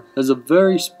brother has a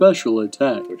very special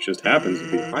attack. Which just happens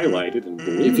to be highlighted in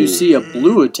blue. If you see a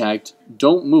blue attacked,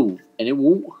 don't move, and it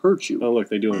won't hurt you. Oh, look,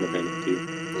 they do in the panic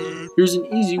too. Here's an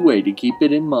easy way to keep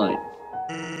it in mind.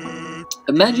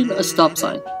 Imagine a stop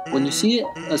sign. When you see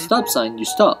a stop sign, you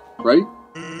stop, right?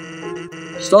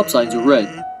 Stop signs are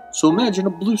red, so imagine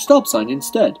a blue stop sign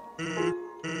instead.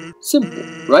 Simple,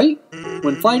 right?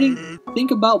 When fighting, think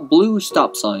about blue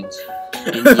stop signs.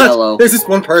 In yellow. There's this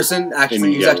one person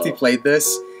actually who's yellow. actually played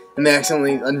this, and they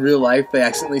accidentally, in real life, they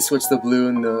accidentally switched the blue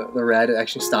and the red to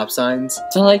actually stop signs.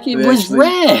 So like it They was actually-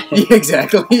 red. Yeah,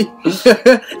 exactly.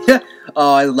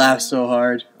 Oh, I laughed so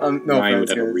hard. No Ryan would offense,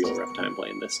 have a guys. real rough time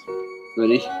playing this. Would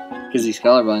he? Because he's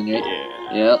colorblind, right?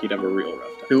 Yeah. Yep. He'd have a real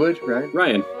rough time. Who would? Ryan?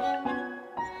 Ryan.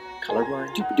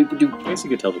 Colorblind? Doop-a-doop-a-doop. I guess you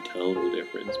could tell the tone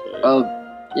difference, but... Oh,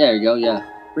 yeah, there you go, yeah.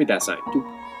 Read that sign.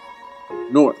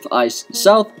 North, ice.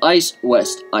 South, ice.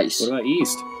 West, ice. What about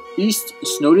east? East,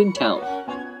 Snowden Town.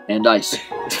 And ice.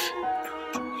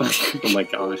 Oh my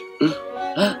gosh.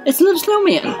 It's a little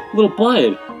snowman. Little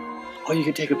bud! Oh, you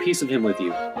can take a piece of him with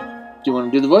you. Do you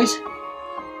want to do the voice?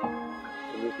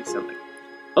 What would he sound like?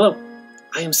 Hello,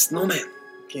 I am Snowman.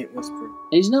 Can't whisper.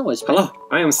 He's not whispering. Hello,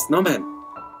 I am Snowman.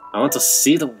 I want to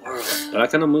see the world, but I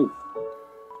cannot move.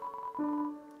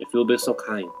 If you'll be so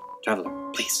kind, traveler,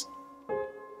 please.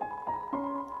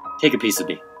 Take a piece of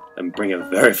me and bring it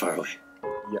very far away.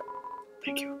 Yep.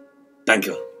 Thank you. Thank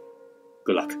you.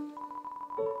 Good luck.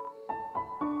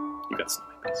 You got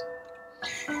Snowman, please.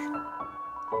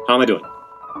 How am I doing?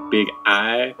 Big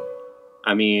eye?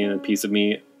 I mean, a piece of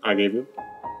me I gave you?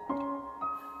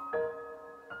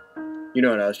 You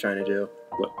know what I was trying to do.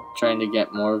 Trying to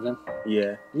get more of him.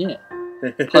 Yeah. Yeah.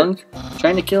 Punk.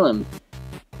 Trying to kill him.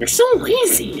 You're so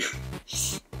lazy!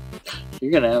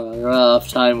 You're gonna have a rough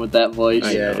time with that voice.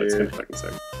 I Yeah, know, it's dude. gonna fucking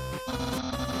suck.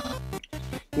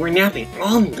 We're napping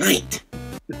all night!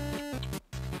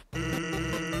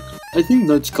 I think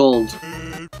that's called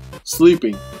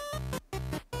sleeping.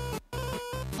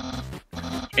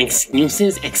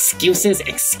 Excuses, excuses,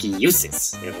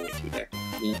 excuses. There's only two there.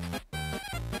 Yeah.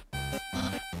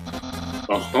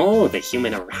 Oh, the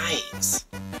human arrives.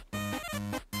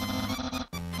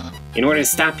 In order to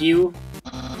stop you,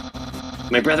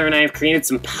 my brother and I have created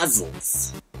some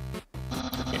puzzles.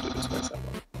 I can't do this voice that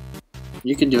well.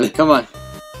 You can do it. Come on.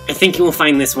 I think you will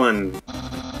find this one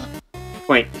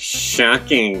quite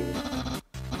shocking.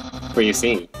 For you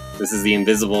see, this is the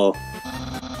invisible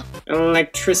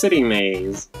electricity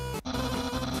maze.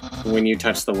 When you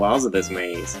touch the walls of this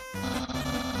maze,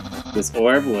 this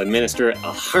orb will administer a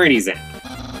hearty zap.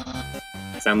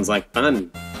 Sounds like fun.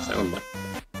 Sounds like fun.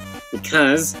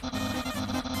 Because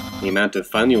the amount of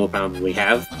fun you will probably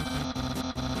have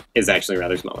is actually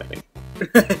rather small, I think.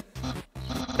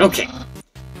 Okay,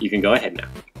 you can go ahead now.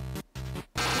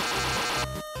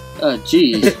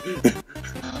 Geez.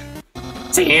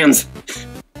 Sans!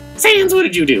 Sans, what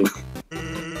did you do?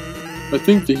 I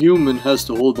think the human has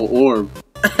to hold the orb.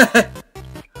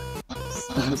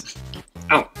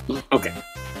 Oh, okay.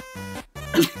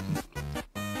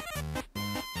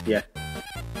 Yeah.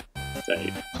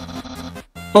 Say,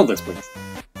 hold this, please.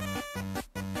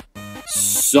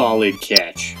 Solid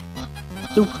catch.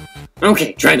 Doop.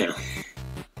 Okay, try now.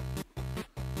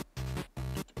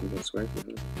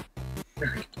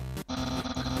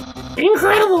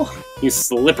 Incredible! You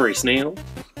slippery snail.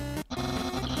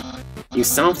 You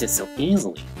solved it so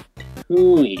easily.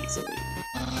 Too easily.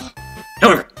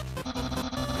 However,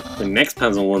 the next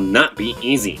puzzle will not be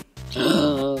easy.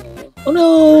 Oh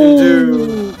no!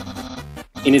 Dude.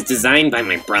 It is designed by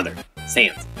my brother,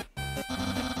 Sans.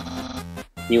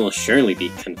 You will surely be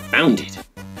confounded.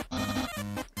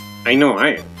 I know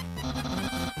I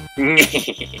am.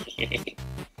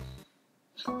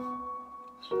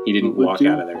 He didn't walk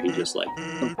out of there, he just like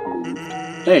moved.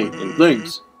 Hey,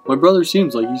 thanks. My brother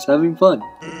seems like he's having fun.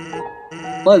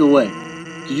 By the way,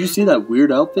 did you see that weird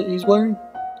outfit he's wearing?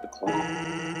 The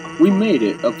clown. We made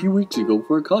it a few weeks ago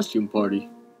for a costume party.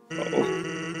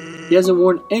 Uh-oh. He hasn't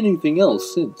worn anything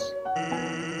else since.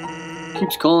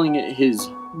 Keeps calling it his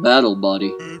battle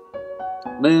body.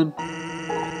 Man,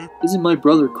 isn't my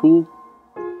brother cool?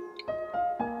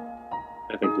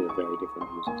 I think we have very different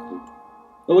views of food.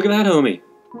 Oh, look at that, homie.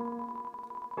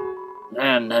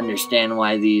 I don't understand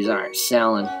why these aren't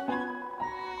selling.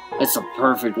 It's the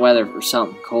perfect weather for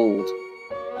something cold.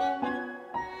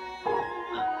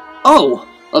 Oh,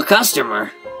 a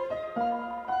customer.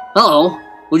 Hello,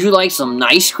 would you like some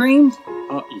ice cream?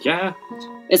 Yeah.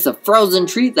 It's a frozen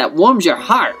treat that warms your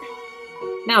heart.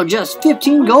 Now just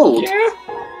 15 gold. Yeah.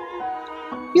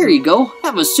 Here you go,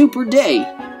 have a super day.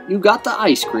 You got the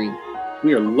ice cream.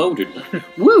 We are loaded.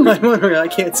 Woo! I'm wondering, I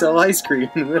can't sell ice cream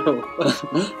in the middle.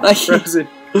 Frozen.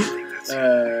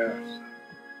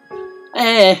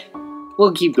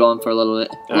 We'll keep going for a little bit.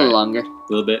 A little longer. A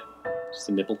little bit. Just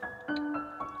a nipple.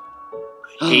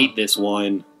 I hate this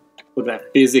one. Look at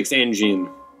that physics engine.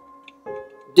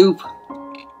 Dupe.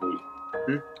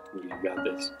 You got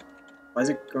this. Why is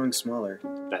it growing smaller?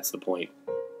 That's the point.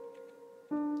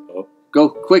 Oh. Go,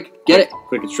 quick, get it.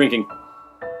 Quick, it's shrinking.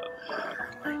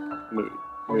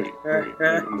 Moody,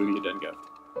 you done guffed.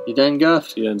 You done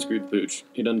guffed? You done screwed the pooch.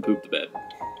 You done pooped the bed.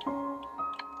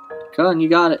 Come on, you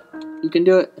got it. You can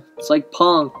do it. It's like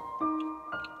Pong.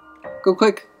 Go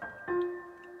quick.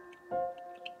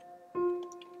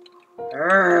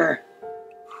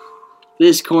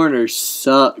 This corner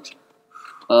sucks.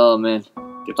 Oh, man.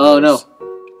 Oh, no.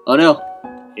 Oh, no.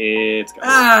 It's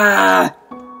got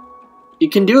You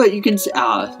can do it. You can...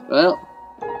 well.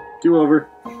 Do over.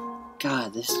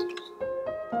 God, this...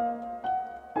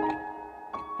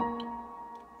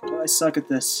 I suck at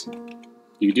this.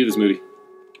 You can do this, Moody.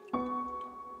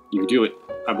 You can do it.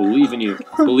 I believe in you.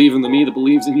 Believe in the me that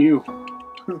believes in you.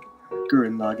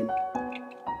 Gurren Lagann.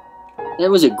 That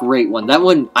was a great one. That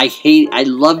one, I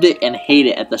loved it and hate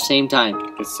it at the same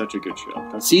time. It's such a good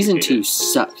show. Season 2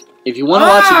 sucked. If you want to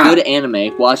watch a good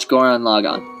anime, watch Gurren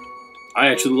Lagann. I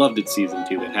actually loved it, Season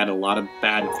 2. It had a lot of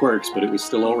bad quirks, but it was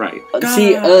still alright.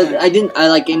 See,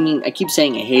 I keep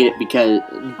saying I hate it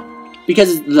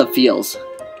because of the feels.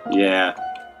 Yeah.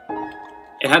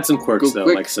 It had some quirks, though,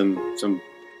 quick. like some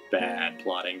bad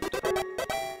plotting.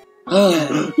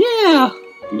 Yeah!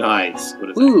 Nice. What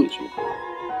does Ooh. that get you?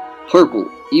 Purple.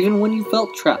 Even when you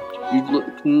felt trapped, you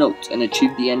looked notes and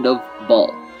achieved the end of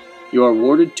ball. You are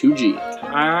awarded 2G.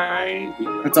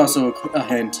 That's also a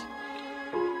hint.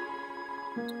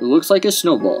 It looks like a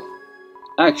snowball.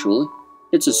 Actually,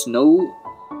 it's a snow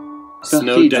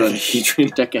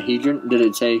Snowdecahedron. Decahedron? Did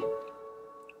it say?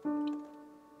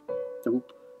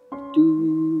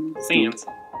 Sands.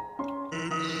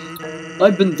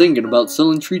 I've been thinking about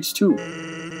selling treats too.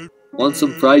 Want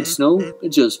some fried snow?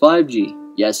 It's just 5G.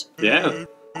 Yes. Yeah.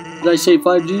 Did I say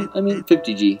 5G? I mean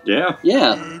 50G. Yeah.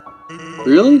 Yeah.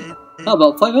 Really? How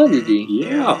about 500G?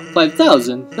 Yeah.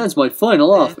 5,000? That's my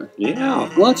final offer. Yeah.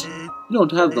 What? You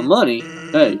don't have the money?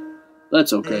 Hey,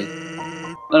 that's okay.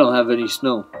 I don't have any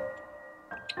snow.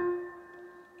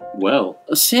 Well.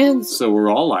 Sands? So we're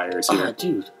all liars here. Ah,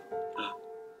 dude.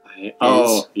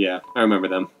 Oh, yeah. I remember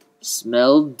them.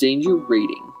 Smell danger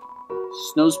rating.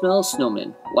 Snow smell,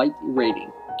 snowman. White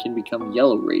rating. Can become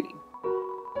yellow rating.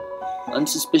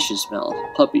 Unsuspicious smell.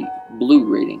 Puppy. Blue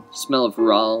rating. Smell of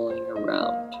rolling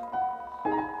around.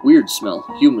 Weird smell.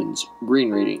 Humans. Green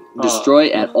rating.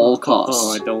 Destroy at all costs.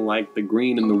 Oh, I don't like the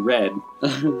green and the red.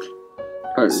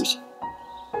 Hers.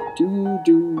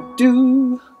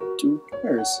 Do.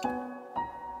 Hers.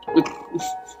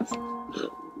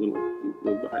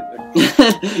 Little behind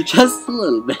there. Just a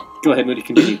little bit. Go ahead, Moody,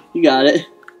 continue. You got it.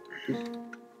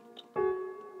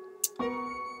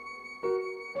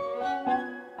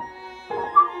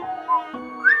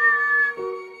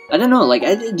 I don't know, like,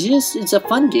 it's a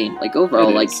fun game, like,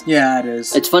 overall, like... Yeah, it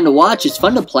is. It's fun to watch, it's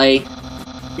fun to play.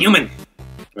 Human!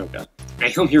 Oh, God. I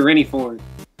hope you're ready for...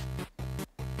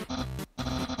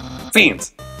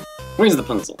 Fans! Where's the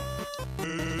puzzle?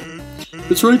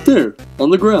 It's right there, on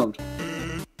the ground.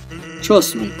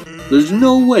 Trust me, there's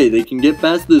no way they can get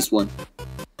past this one.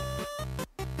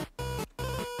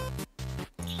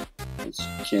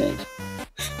 Okay.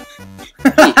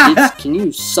 Hey, kids, can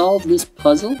you solve this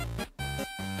puzzle?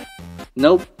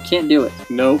 Nope, can't do it.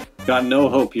 Nope, got no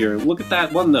hope here. Look at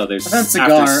that one, though. There's I found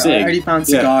cigar. I already found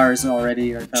cigars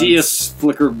already. Geus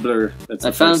Flicker Blur. That's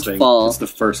the first thing. fall. That's the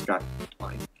first guy.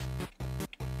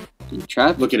 You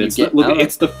trap? Look at it. Look,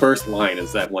 it's the first line.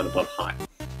 Is that one above hot?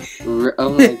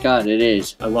 Oh my god, it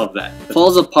is. I love that.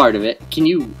 Falls apart of it. Can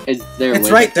you... Is there It's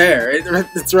right there.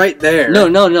 It's right there.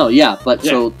 No, yeah. But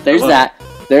Yeah, so, there's I love that.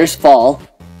 There's fall.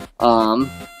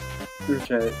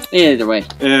 Okay. Either way.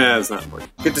 Yeah, it's not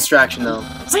important. Good distraction, though.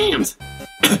 Sans!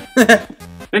 That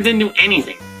didn't do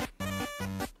anything.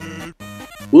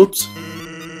 Whoops.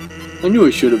 I knew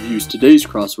I should have used today's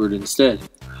crossword instead.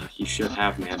 You should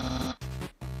have, man.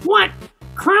 What?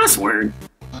 Crossword?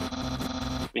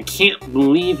 I can't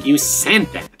believe you said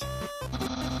that.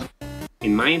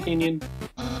 In my opinion,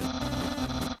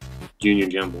 Junior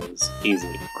Jumble is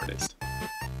easily the hardest.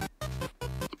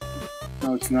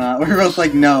 No, it's not. We're both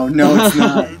like, no, it's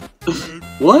not.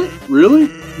 What? Really?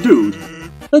 Dude,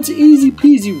 that's easy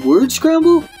peasy word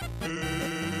scramble?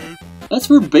 That's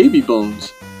for baby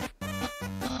bones.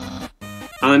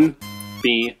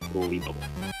 Unbelievable.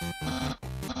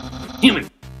 Human!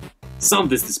 Solve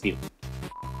this dispute.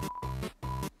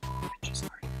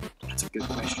 That's a good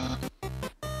question.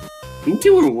 You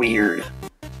two are weird.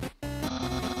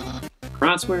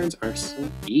 Crosswords are so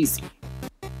easy.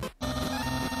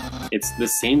 It's the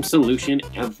same solution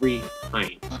every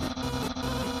time.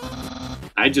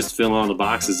 I just fill all the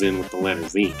boxes in with the letter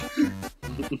Z.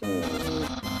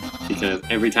 Because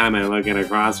every time I look at a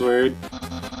crossword,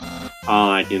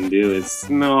 all I can do is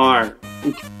snore.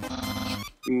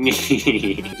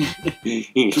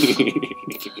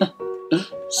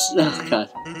 Oh god.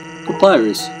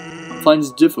 Papyrus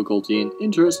finds difficulty in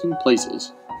interesting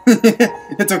places.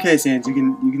 It's okay, Sans. You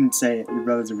can say it. Your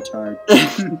brother's a retard.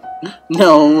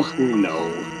 No.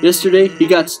 No. Yesterday, he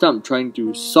got stumped trying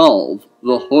to solve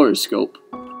the horoscope.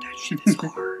 That shit is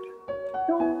hard.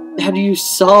 How do you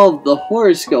solve the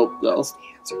horoscope, though? That's the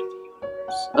answer to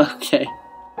the universe. Okay.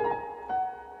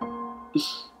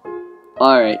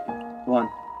 Alright. One.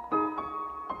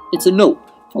 It's a note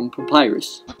from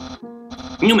Papyrus.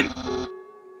 Newman,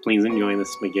 please enjoy the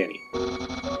spaghetti.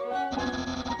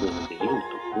 Little do you know,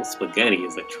 this spaghetti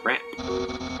is a trap.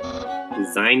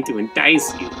 Designed to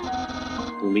entice you.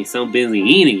 You'll be so busy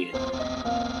eating it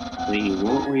that you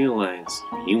won't realize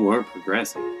you are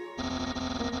progressing.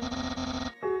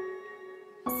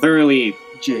 Thoroughly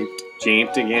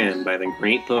japed again by the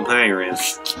great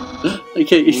Papyrus.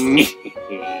 Okay.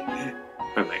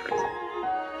 Papyrus.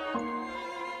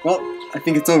 Well, I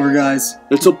think it's over, guys.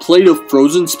 It's a plate of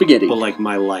frozen spaghetti. But like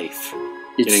my life.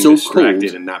 It's Getting so distracted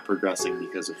cold. and not progressing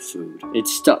because of food.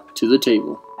 It's stuck to the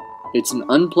table. It's an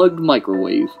unplugged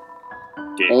microwave.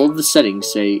 Dick. All of the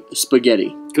settings say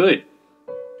spaghetti. Good.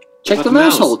 Check What the about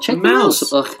mouse hole. Check the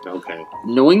mouse. Ugh. Okay.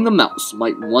 Knowing the mouse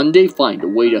might one day find a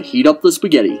way to heat up the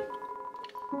spaghetti.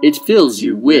 It fills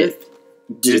you with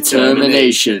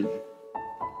determination.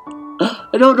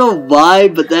 I don't know why,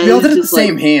 but that We all is did it the just like,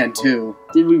 same hand, too.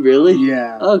 Did we really?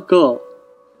 Yeah. Oh, cool.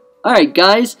 Alright,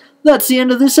 guys, that's the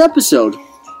end of this episode.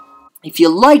 If you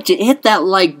liked it, hit that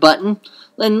like button,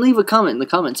 then leave a comment in the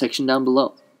comment section down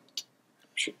below.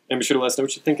 And be sure to let us know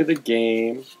what you think of the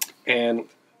game. And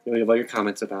leave all your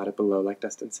comments about it below, like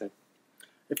Dustin said.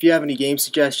 If you have any game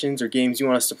suggestions or games you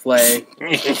want us to play,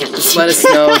 just let us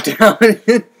know down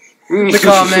in the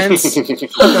comments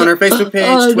on our Facebook page,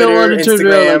 I Twitter, don't want to turn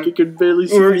around like you Instagram, can barely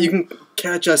see or me. you can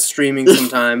catch us streaming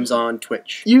sometimes on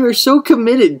Twitch. You are so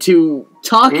committed to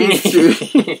talking through.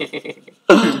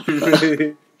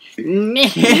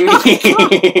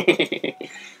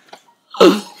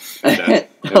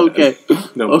 Okay.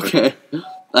 No, Okay.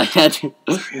 I had to.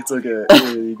 It's okay. It's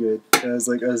really good. I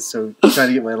was so trying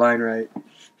to get my line right.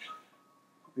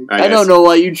 I don't know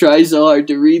why you try so hard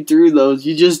to read through those.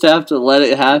 You just have to let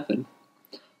it happen.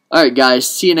 Alright, guys.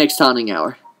 See you next haunting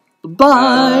hour.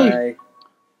 Bye. Bye.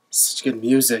 Such good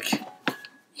music.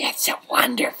 It's so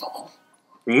wonderful.